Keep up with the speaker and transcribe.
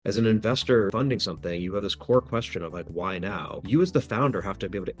As an investor funding something, you have this core question of like, why now? You as the founder have to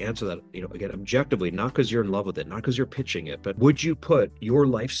be able to answer that, again, objectively, not because you're in love with it, not because you're pitching it, but would you put your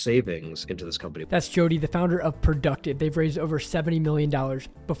life savings into this company? That's Jody, the founder of Productiv. They've raised over $70 million.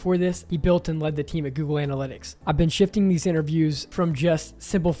 Before this, he built and led the team at Google Analytics. I've been shifting these interviews from just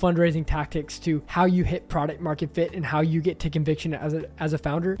simple fundraising tactics to how you hit product market fit and how you get to conviction as a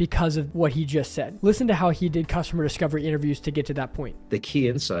founder because of what he just said. Listen to how he did customer discovery interviews to get to that point. The key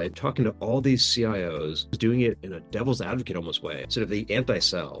insight, talking to all these CIOs, doing it in a devil's advocate almost way, sort of the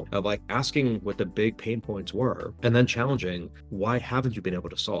anti-sell of like asking what the big pain points were and then challenging, why haven't you been able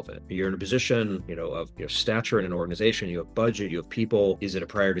to solve it? You're in a position, of stature in an organization, you have budget, you have people. Is it a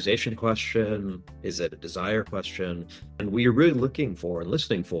prioritization question? Is it a desire question? And what you're really looking for and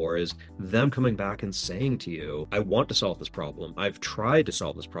listening for is them coming back and saying to you, I want to solve this problem. I've tried to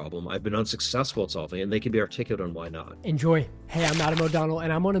solve this problem. I've been unsuccessful at solving it, and they can be articulate on why not. Enjoy. Hey, I'm Adam O'Donnell,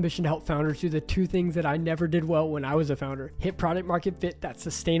 and I'm on a mission to help founders do the two things that I never did well when I was a founder: hit product market fit that's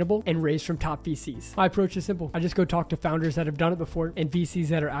sustainable and raise from top VCs. My approach is simple. I just go talk to founders that have done it before and VCs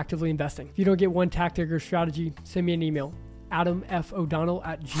that are actively investing. If you don't get one tactic or strategy, send me an email.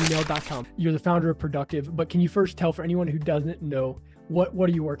 adamfodonnell@gmail.com. You're the founder of Productiv, but can you first tell, for anyone who doesn't know, what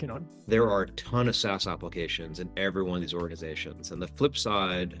are you working on? There are a ton of SaaS applications in every one of these organizations. And the flip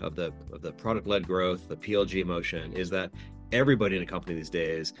side of the product-led growth, the PLG motion, is that everybody in a company these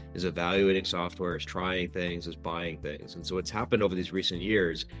days is evaluating software, is trying things, is buying things. And so what's happened over these recent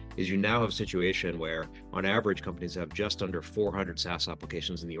years is you now have a situation where on average companies have just under 400 SaaS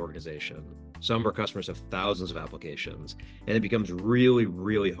applications in the organization. Some of our customers have thousands of applications, and it becomes really,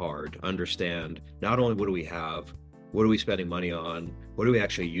 really hard to understand not only what do we have, what are we spending money on, what are we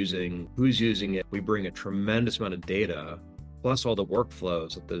actually using, who's using it. We bring a tremendous amount of data plus all the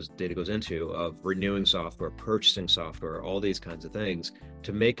workflows that those data goes into of renewing software, purchasing software, all these kinds of things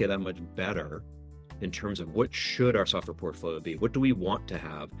to make it that much better in terms of what should our software portfolio be, what do we want to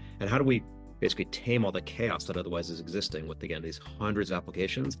have, and how do we basically tame all the chaos that otherwise is existing with, again, these hundreds of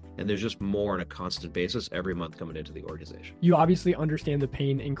applications. And there's just more on a constant basis every month coming into the organization. You obviously understand the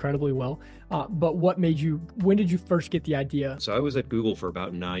pain incredibly well, but when did you first get the idea? So I was at Google for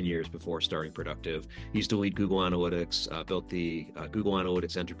about 9 years before starting Productiv. Used to lead Google Analytics, built the Google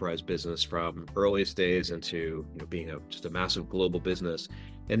Analytics enterprise business from earliest days into being just a massive global business.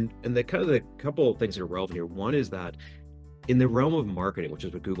 And the couple of things that are relevant here. One is that in the realm of marketing, which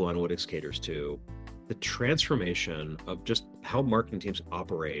is what Google Analytics caters to, the transformation of just how marketing teams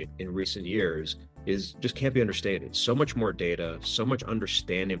operate in recent years just can't be understated. So much more data, so much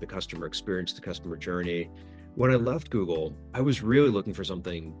understanding of the customer experience, the customer journey. When I left Google, I was really looking for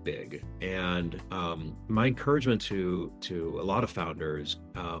something big. And my encouragement to a lot of founders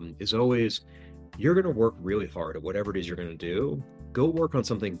is always, you're going to work really hard at whatever it is you're going to do. Go work on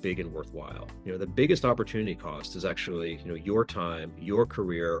something big and worthwhile. The biggest opportunity cost is actually, your time, your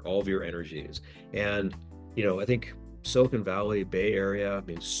career, all of your energies. And, I think Silicon Valley, Bay Area,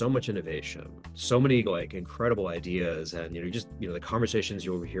 so much innovation, so many incredible ideas, and the conversations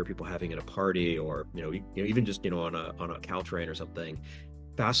you'll hear people having at a party, or even just on a Caltrain or something.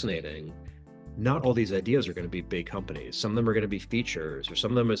 Fascinating. Not all these ideas are going to be big companies. Some of them are going to be features, or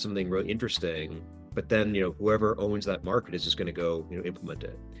some of them is something really interesting. But then, whoever owns that market is just going to go, implement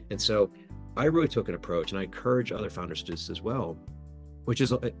it. And so I really took an approach, and I encourage other founders to do this as well, which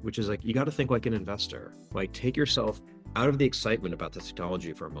is like, you got to think like an investor. Like, take yourself out of the excitement about the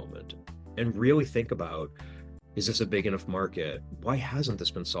technology for a moment and really think about, is this a big enough market? Why hasn't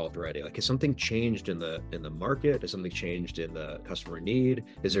this been solved already? Like, has something changed in the market? Has something changed in the customer need?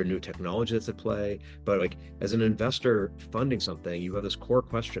 Is there new technology that's at play? But as an investor funding something, you have this core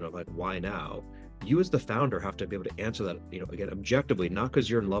question of why now? You as the founder have to be able to answer that, again, objectively, not because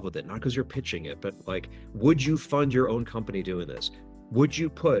you're in love with it, not because you're pitching it, but would you fund your own company doing this? Would you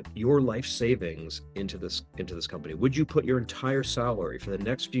put your life savings into this company? Would you put your entire salary for the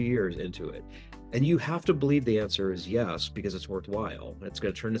next few years into it? And you have to believe the answer is yes, because it's worthwhile. It's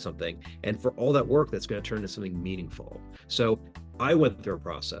going to turn into something. And for all that work, that's going to turn into something meaningful. So I went through a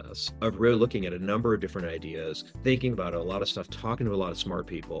process of really looking at a number of different ideas, thinking about a lot of stuff, talking to a lot of smart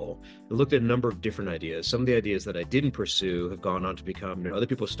people. I looked at a number of different ideas. Some of the ideas that I didn't pursue have gone on to become, other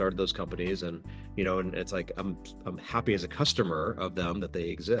people started those companies, and, and it's like, I'm happy as a customer of them that they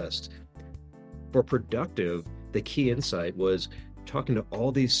exist. For Productiv, the key insight was talking to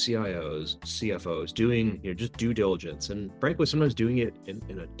all these CIOs, CFOs, doing just due diligence, and frankly, sometimes doing it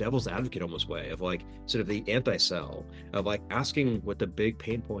in a devil's advocate almost way of sort of the anti-sell of asking what the big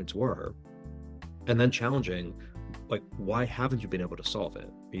pain points were, and then challenging, why haven't you been able to solve it?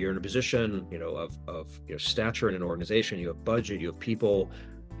 You're in a position, of stature in an organization, you have budget, you have people.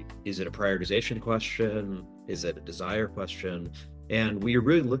 Is it a prioritization question? Is it a desire question? And what you're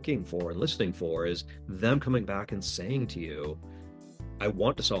really looking for and listening for is them coming back and saying to you, I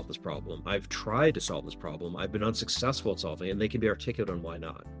want to solve this problem. I've tried to solve this problem. I've been unsuccessful at solving it, and they can be articulate on why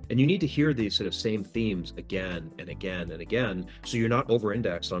not. And you need to hear these sort of same themes again and again and again, so you're not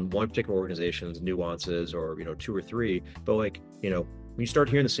over-indexed on one particular organization's nuances or, two or three, but when you start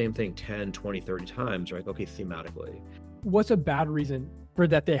hearing the same thing 10, 20, 30 times, right? Okay, thematically. What's a bad reason for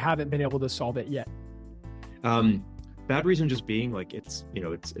that they haven't been able to solve it yet? Bad reason just being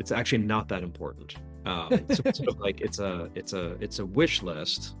it's actually not that important. So it's sort of like it's a wish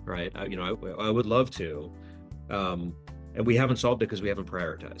list, right? I would love to, and we haven't solved it because we haven't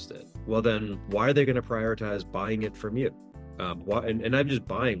prioritized it. Well, then why are they going to prioritize buying it from you? And I'm just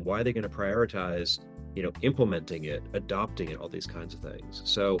buying. Why are they going to prioritize, implementing it, adopting it, all these kinds of things?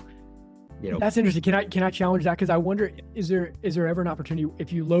 So, that's interesting. Can I challenge that? Because I wonder, is there ever an opportunity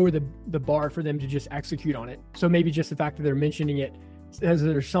if you lower the bar for them to just execute on it? So maybe just the fact that they're mentioning it says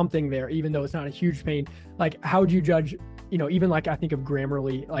there's something there, even though it's not a huge pain. Like, how would you judge, even like I think of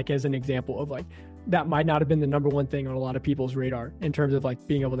Grammarly, like as an example of like, that might not have been the number one thing on a lot of people's radar in terms of like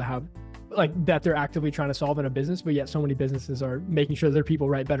being able to have like that they're actively trying to solve in a business, but yet so many businesses are making sure their people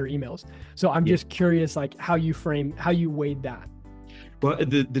write better emails. So I'm just curious, like how you weighed that. Well,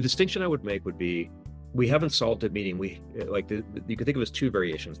 the distinction I would make would be, we haven't solved it, meaning you could think of it as two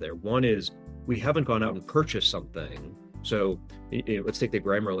variations there. One is we haven't gone out and purchased something. So let's take the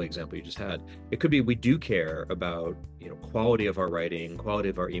Grammarly example you just had. It could be we do care about quality of our writing, quality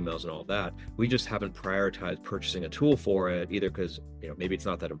of our emails and all that. We just haven't prioritized purchasing a tool for it, either because maybe it's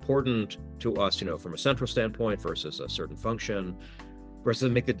not that important to us, from a central standpoint versus a certain function. Versus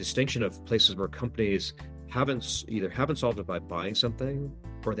make the distinction of places where companies haven't solved it by buying something,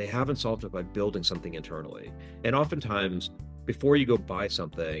 or they haven't solved it by building something internally. And oftentimes, before you go buy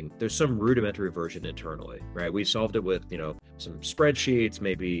something, there's some rudimentary version internally, right? We solved it with, some spreadsheets,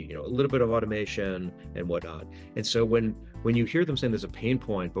 maybe, a little bit of automation and whatnot. And so when you hear them saying there's a pain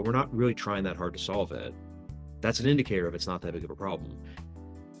point, but we're not really trying that hard to solve it, that's an indicator of it's not that big of a problem.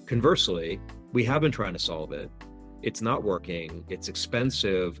 Conversely, we have been trying to solve it. It's not working. It's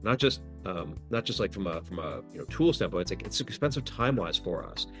expensive, not just like from a tool standpoint. It's expensive time-wise for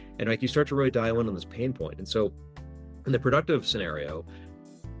us. And like you start to really dial in on this pain point. And so in the Productiv scenario,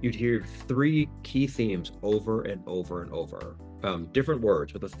 you'd hear three key themes over and over and over. Different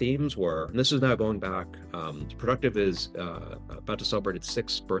words, but the themes were, and this is now going back, Productiv is about to celebrate its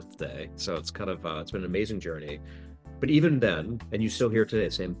 6th birthday. So it's kind of, it's been an amazing journey. But even then, and you still hear today,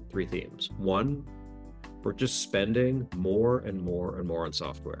 same three themes. One, we're just spending more and more and more on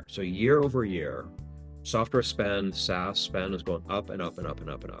software. So year over year, software spend, SaaS spend is going up and up and up and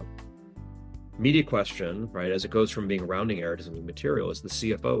up and up. Media question, right, as it goes from being a rounding error to something material, is the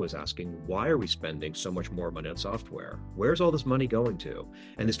CFO is asking, why are we spending so much more money on software? Where's all this money going to?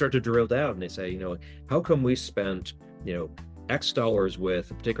 And they start to drill down and they say, how come we spent, X dollars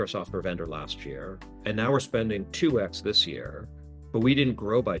with a particular software vendor last year, and now we're spending 2X this year, but we didn't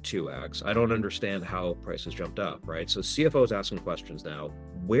grow by 2X. I don't understand how prices jumped up, right? So CFO is asking questions now.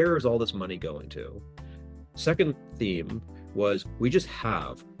 Where is all this money going to? Second theme was we just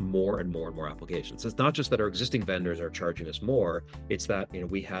have more and more and more applications. It's not just that our existing vendors are charging us more. It's that,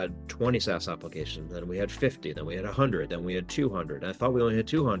 we had 20 SaaS applications, then we had 50, then we had 100, then we had 200. And I thought we only had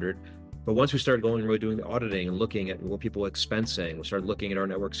 200. But once we started going and really doing the auditing and looking at what people were expensing, we started looking at our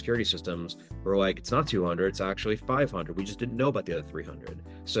network security systems. We're like, it's not 200, it's actually 500. We just didn't know about the other 300.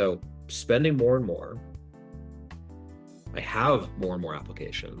 So spending more and more. I have more and more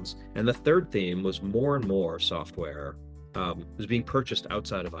applications. And the third theme was more and more software was being purchased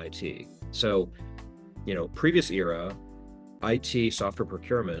outside of IT. So, previous era, IT software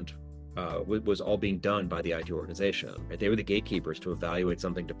procurement was all being done by the IT organization. Right? They were the gatekeepers to evaluate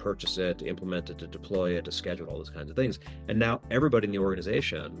something, to purchase it, to implement it, to deploy it, to schedule all those kinds of things. And now everybody in the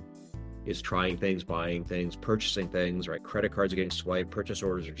organization is trying things, buying things, purchasing things, right? Credit cards are getting swiped, purchase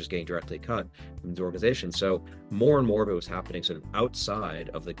orders are just getting directly cut from the organization. So more and more of it was happening sort of outside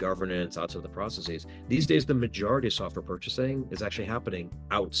of the governance, outside of the processes. These days, the majority of software purchasing is actually happening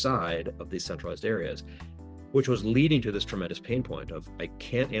outside of these centralized areas, which was leading to this tremendous pain point of, I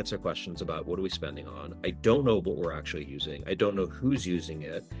can't answer questions about what are we spending on. I don't know what we're actually using. I don't know who's using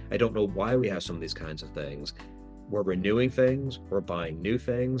it. I don't know why we have some of these kinds of things. We're renewing things, we're buying new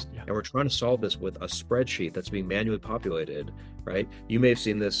things, and we're trying to solve this with a spreadsheet that's being manually populated, right? You may have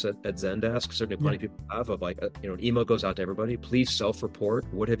seen this at Zendesk, certainly plenty of people have, of like, an email goes out to everybody, please self-report,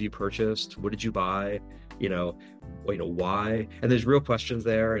 what have you purchased, what did you buy, why? And there's real questions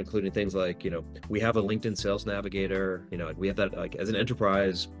there, including things like, we have a LinkedIn Sales Navigator, we have that like as an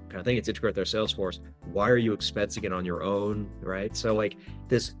enterprise kind of thing, it's integrated with our Salesforce. Why are you expensing it on your own, right? So like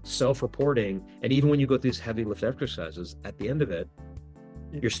this self-reporting, and even when you go through these heavy lift exercises, at the end of it,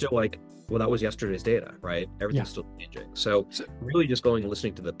 you're still like, well, that was yesterday's data, right? Everything's still changing. So really just going and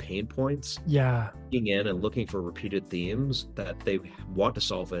listening to the pain points, digging in and looking for repeated themes that they want to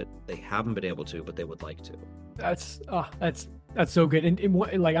solve it. They haven't been able to, but they would like to. That's so good. And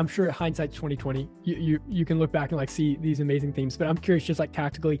like, I'm sure hindsight's 2020, you can look back and like see these amazing themes, but I'm curious, just like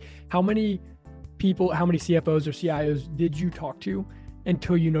tactically, how many CFOs or CIOs did you talk to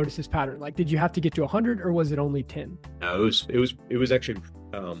until you noticed this pattern? Like, did you have to get to 100 or was it only 10? No, it was actually,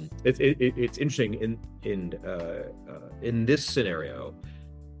 it's interesting in this scenario,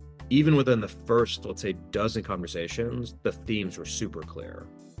 even within the first, let's say, dozen conversations, the themes were super clear.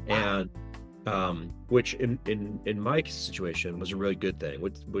 And which in my situation was a really good thing.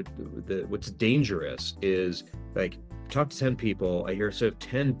 What's dangerous is like, talk to 10 people, I hear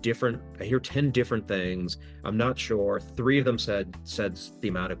 10 different things. I'm not sure. 3 of them said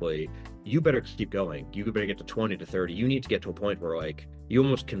thematically, you better keep going. You better get to 20 to 30. You need to get to a point where like you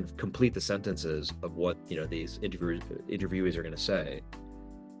almost can complete the sentences of what these interviewees are going to say.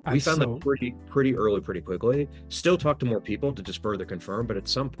 We found that pretty early, pretty quickly. Still talk to more people to just further confirm, but at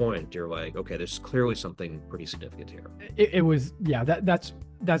some point you're like, okay, there's clearly something pretty significant here. It was,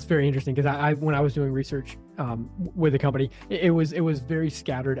 that's very interesting, because I when I was doing research with the company, it was very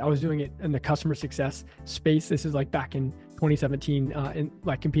scattered. I was doing it in the customer success space. This is like back in 2017, and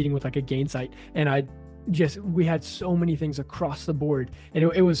like competing with like a Gainsight, and we had so many things across the board, and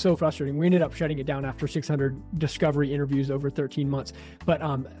it was so frustrating. We ended up shutting it down after 600 discovery interviews over 13 months. But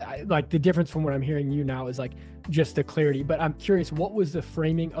like the difference from what I'm hearing you now is like just the clarity. But I'm curious, what was the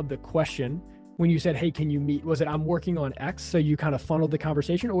framing of the question when you said, hey, can you meet? Was it, I'm working on X, so you kind of funneled the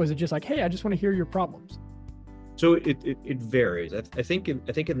conversation, or was it just like, hey, I just want to hear your problems? So it varies. I think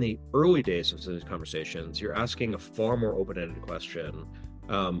in the early days of these conversations, you're asking a far more open-ended question,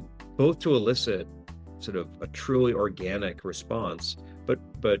 both to elicit sort of a truly organic response, but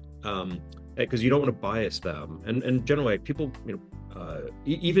because you don't want to bias them, and generally people,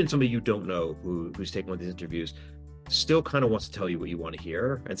 even somebody you don't know who's taking one of these interviews still kind of wants to tell you what you want to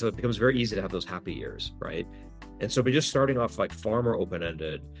hear, and so it becomes very easy to have those happy ears, right? And so by just starting off like far more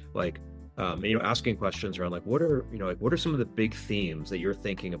open-ended, like asking questions around like what are some of the big themes that you're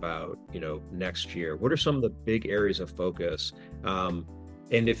thinking about next year? What are some of the big areas of focus?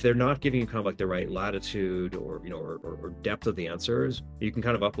 And if they're not giving you kind of like the right latitude or depth of the answers, you can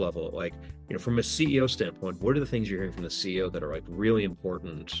kind of up level it. Like, from a CEO standpoint, what are the things you're hearing from the CEO that are like really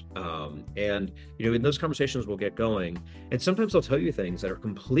important? And in those conversations we'll get going, and sometimes they'll tell you things that are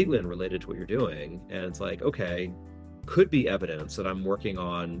completely unrelated to what you're doing, and it's like, okay, could be evidence that I'm working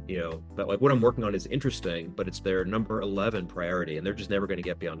on, that like what I'm working on is interesting, but it's their number 11 priority, and they're just never going to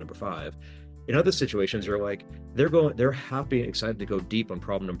get beyond number 5. In other situations, you're like, they're happy and excited to go deep on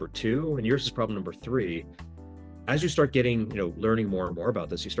problem number 2, and yours is problem number 3. As you start getting, learning more and more about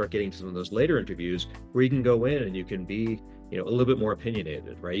this, you start getting to some of those later interviews where you can go in and you can be, a little bit more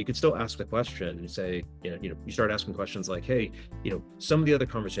opinionated, right? You can still ask the question and say, you start asking questions like, hey, some of the other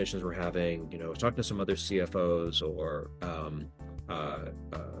conversations we're having, talking to some other CFOs or,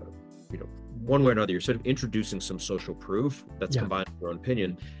 one way or another, you're sort of introducing some social proof that's combined with your own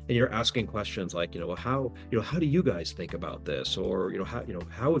opinion, and you're asking questions like, how do you guys think about this, or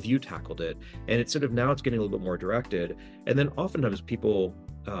how have you tackled it? And it's sort of, now it's getting a little bit more directed. And then oftentimes people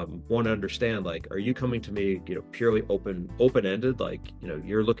want to understand, like, are you coming to me purely open-ended, like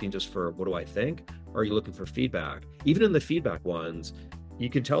you're looking just for what do I think, or are you looking for feedback? Even in the feedback ones, you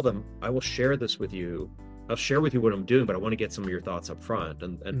can tell them, I will share this with you. I'll share with you what I'm doing, but I want to get some of your thoughts up front,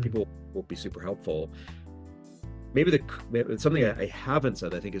 and people will be super helpful. Maybe something I haven't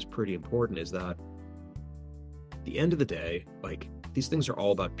said that I think is pretty important is that at the end of the day, like, these things are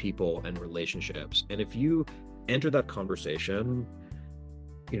all about people and relationships. And if you enter that conversation,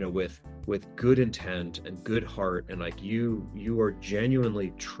 with good intent and good heart, and like you are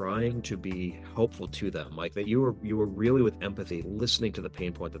genuinely trying to be helpful to them, like that you are really with empathy listening to the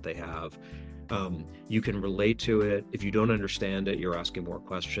pain point that they have. You can relate to it. If you don't understand it, you're asking more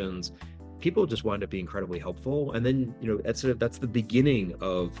questions. People just wind up being incredibly helpful, and then that's the beginning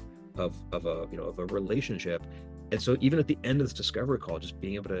of a relationship. And so even at the end of this discovery call, just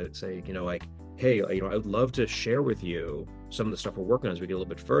being able to say, like, hey, I would love to share with you some of the stuff we're working on as we get a little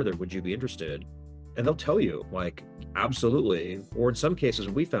bit further. Would you be interested? And they'll tell you, like, absolutely. Or in some cases,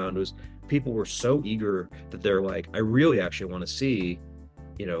 what we found was people were so eager that they're like, I really actually want to see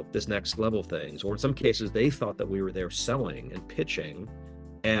this next level things. Or in some cases, they thought that we were there selling and pitching,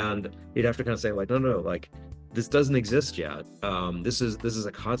 and you'd have to kind of say like, no, like this doesn't exist yet. This is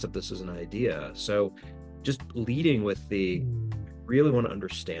a concept. This is an idea. So just leading with the really want to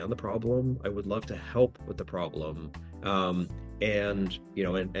understand the problem. I would love to help with the problem. And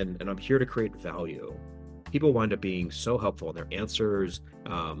I'm here to create value. People wind up being so helpful in their answers,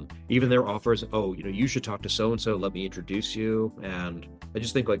 even their offers. Oh, you should talk to so-and-so, let me introduce you. And I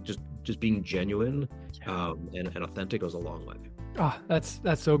just think like just being genuine and authentic goes a long way. That's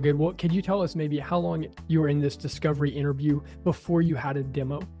so good. Well, can you tell us maybe how long you were in this discovery interview before you had a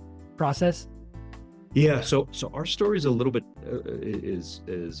demo process? Yeah, so our story is a little bit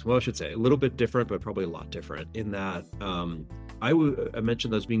I should say a little bit different, but probably a lot different in that I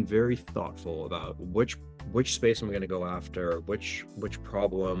mentioned those being very thoughtful about which space I'm going to go after, which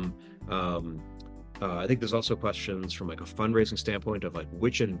problem. I think there's also questions from like a fundraising standpoint of like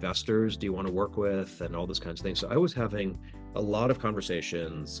which investors do you want to work with and all this kinds of things. So I was having a lot of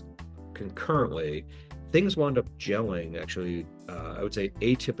conversations concurrently. Things wound up gelling actually, I would say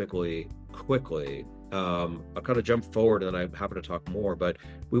atypically quickly. I'll kind of jump forward and then I'm happy to talk more, but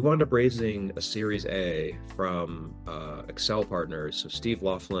we wound up raising a Series A from Excel Partners. So Steve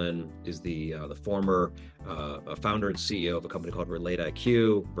Laughlin is the former founder and CEO of a company called Relate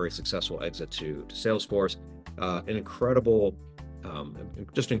IQ, very successful exit to Salesforce, an incredible,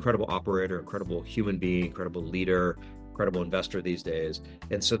 just incredible operator, incredible human being, incredible leader, incredible investor these days.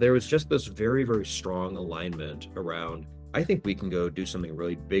 And so there was just this very, very strong alignment around, I think we can go do something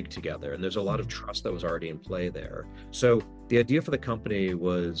really big together. And there's a lot of trust that was already in play there. So the idea for the company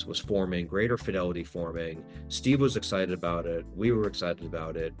was forming, Greater Fidelity forming. Steve was excited about it. We were excited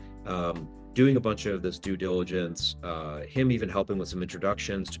about it. Doing a bunch of this due diligence, him even helping with some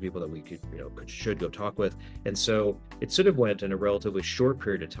introductions to people that we should go talk with. And so it sort of went in a relatively short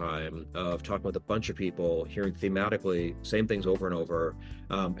period of time of talking with a bunch of people, hearing thematically same things over and over.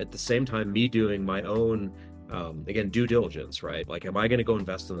 At the same time, me doing my own again, due diligence, right? Like, am I going to go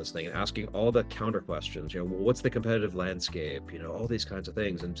invest in this thing? And asking all the counter questions, well, what's the competitive landscape? All these kinds of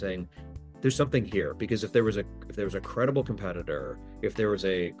things, and saying there's something here, because if there was a credible competitor, if there was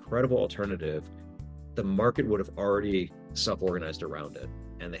a credible alternative, the market would have already self-organized around it,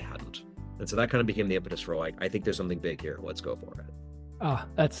 and they hadn't. And so that kind of became the impetus for like, I think there's something big here. Let's go for it.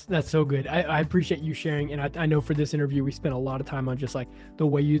 That's so good. I appreciate you sharing. And I know for this interview, we spent a lot of time on just like the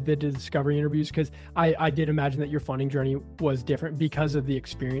way you did the discovery interviews, because I did imagine that your funding journey was different because of the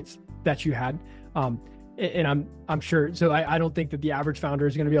experience that you had. And I'm sure, so I don't think that the average founder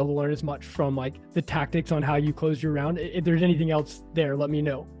is going to be able to learn as much from like the tactics on how you closed your round. If there's anything else there, let me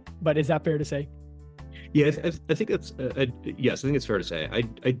know. But is that fair to say? Yeah, I think it's yes. I think it's fair to say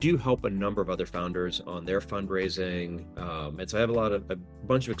I do help a number of other founders on their fundraising, and so I have a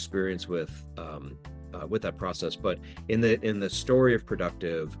bunch of experience with that process. But in the story of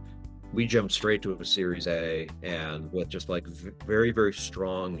Productiv, we jumped straight to a Series A, and with just like very, very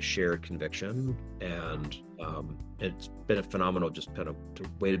strong shared conviction, and it's been a phenomenal just kind of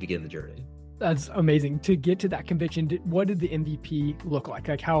way to begin the journey. That's amazing. To get to that conviction, what did the MVP look like?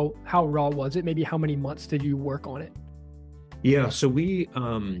 Like how raw was it? Maybe how many months did you work on it? Yeah, so we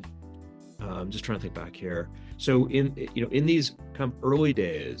I'm just trying to think back here. So in these kind of early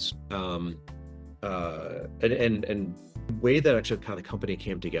days, and the way that actually kind of the company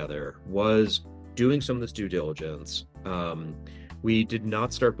came together was doing some of this due diligence. We did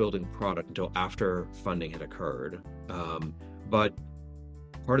not start building product until after funding had occurred, but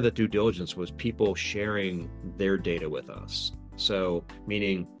part of the due diligence was people sharing their data with us. So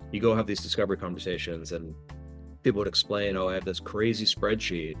meaning you go have these discovery conversations and people would explain, I have this crazy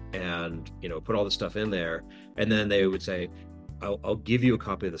spreadsheet and, put all this stuff in there. And then they would say, I'll give you a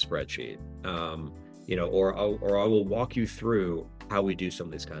copy of the spreadsheet, or I will walk you through how we do some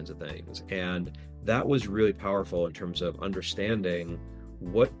of these kinds of things. And that was really powerful in terms of understanding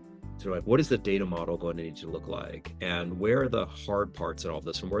what is the data model going to need to look like, and where are the hard parts in all of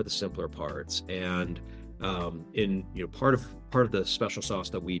this, and where are the simpler parts. And part of the special sauce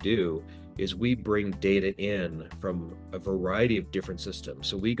that we do is we bring data in from a variety of different systems.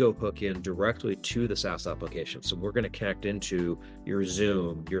 So we go hook in directly to the SaaS application. So we're going to connect into your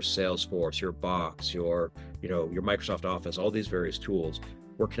Zoom, your Salesforce, your Box, your Microsoft Office, all these various tools.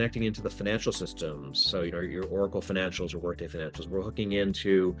 We're connecting into the financial systems. So, your Oracle financials or Workday financials. We're hooking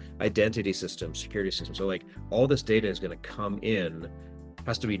into identity systems, security systems. So like all this data is going to come in,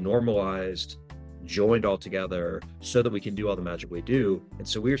 has to be normalized, joined all together so that we can do all the magic we do. And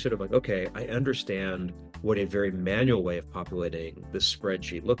so we're sort of like, okay, I understand what a very manual way of populating this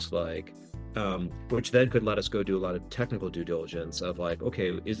spreadsheet looks like. which then could let us go do a lot of technical due diligence of like,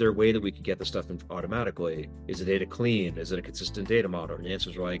 okay, is there a way that we could get the stuff in automatically? Is the data clean? Is it a consistent data model? And the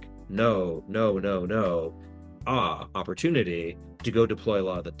answers were like, no, no, no, no. Opportunity to go deploy a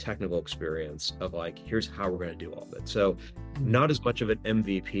lot of the technical experience of like, here's how we're going to do all of it. So not as much of an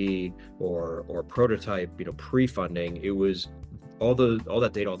MVP or prototype, pre-funding. It was all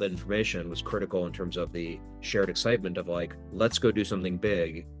that data, all that information was critical in terms of the shared excitement of like, let's go do something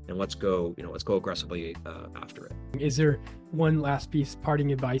big and let's go aggressively after it. Is there one last piece,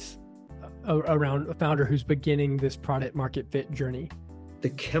 parting advice around a founder who's beginning this product market fit journey? The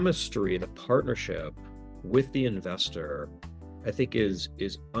chemistry, the partnership with the investor, I think is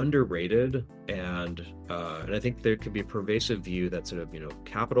underrated, and I think there could be a pervasive view that sort of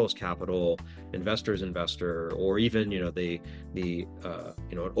capital is capital, investor is investor, or even the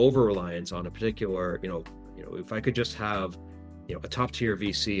an over reliance on a particular if I could just have a top tier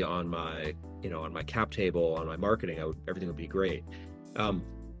VC on my on my cap table, on my marketing, everything would be great.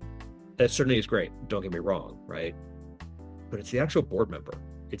 That certainly is great. Don't get me wrong, right? But it's the actual board member.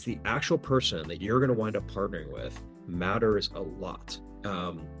 It's the actual person that you're going to wind up partnering with matters a lot.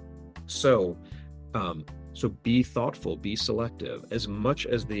 So be thoughtful, be selective. As much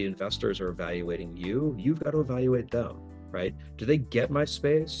as the investors are evaluating you, you've got to evaluate them, right? Do they get my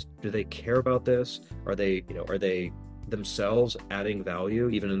space? Do they care about this? Are they themselves adding value?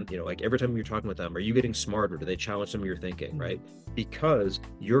 Even like every time you're talking with them, are you getting smarter? Do they challenge some of your thinking, right? Because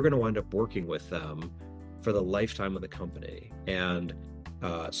you're going to wind up working with them for the lifetime of the company. And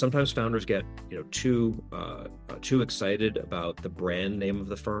sometimes founders get too excited about the brand name of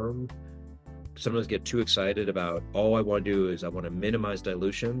the firm. Sometimes get too excited about, all I want to do is I want to minimize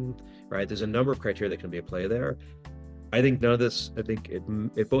dilution, right? There's a number of criteria that can be at play there. I think none of this, I think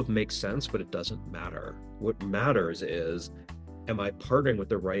it both makes sense, but it doesn't matter. What matters is, am I partnering with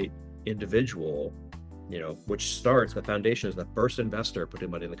the right individual, which starts, the foundation is the first investor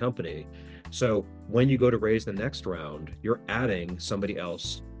putting money in the company. So when you go to raise the next round, you're adding somebody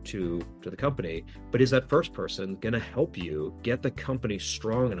else to the company, but is that first person going to help you get the company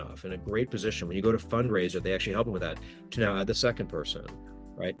strong enough in a great position when you go to fundraiser, they actually help them with that, to now add the second person,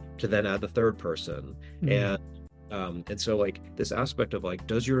 right? To then add the third person. And so like this aspect of like,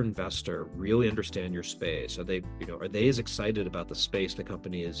 does your investor really understand your space? Are they as excited about the space the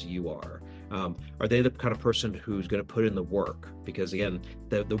company as you are? Are they the kind of person who's going to put in the work? Because again,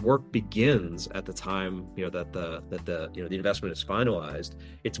 the work begins at the time that the investment is finalized.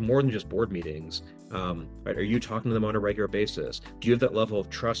 It's more than just board meetings. Right? Are you talking to them on a regular basis? Do you have that level of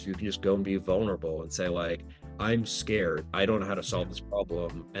trust you can just go and be vulnerable and say like, I'm scared, I don't know how to solve this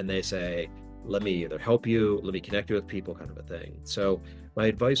problem, and they say, let me either help you, let me connect you with people, kind of a thing. So my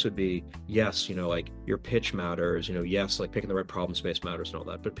advice would be, yes, like your pitch matters, yes, like picking the right problem space matters and all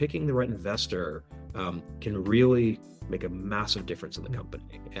that, but picking the right investor can really make a massive difference in the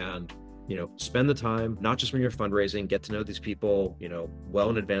company. And, spend the time, not just when you're fundraising, get to know these people,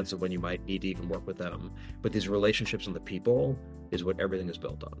 well in advance of when you might need to even work with them. But these relationships and the people is what everything is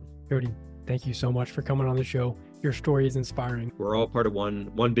built on. Cody, thank you so much for coming on the show. Your story is inspiring. We're all part of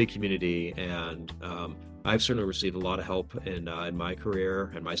one big community, and I've certainly received a lot of help in my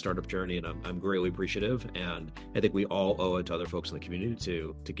career and my startup journey, and I'm greatly appreciative. And I think we all owe it to other folks in the community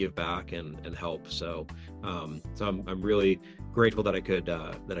to give back and help. So I'm really grateful that I could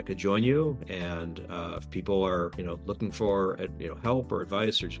join you. And if people are looking for help or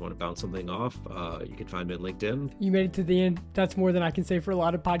advice, or just want to bounce something off, you can find me on LinkedIn. You made it to the end. That's more than I can say for a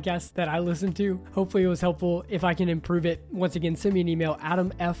lot of podcasts that I listen to. Hopefully it was helpful. If I can improve it, once again, send me an email,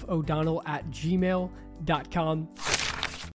 adamfodonnell@gmail.com.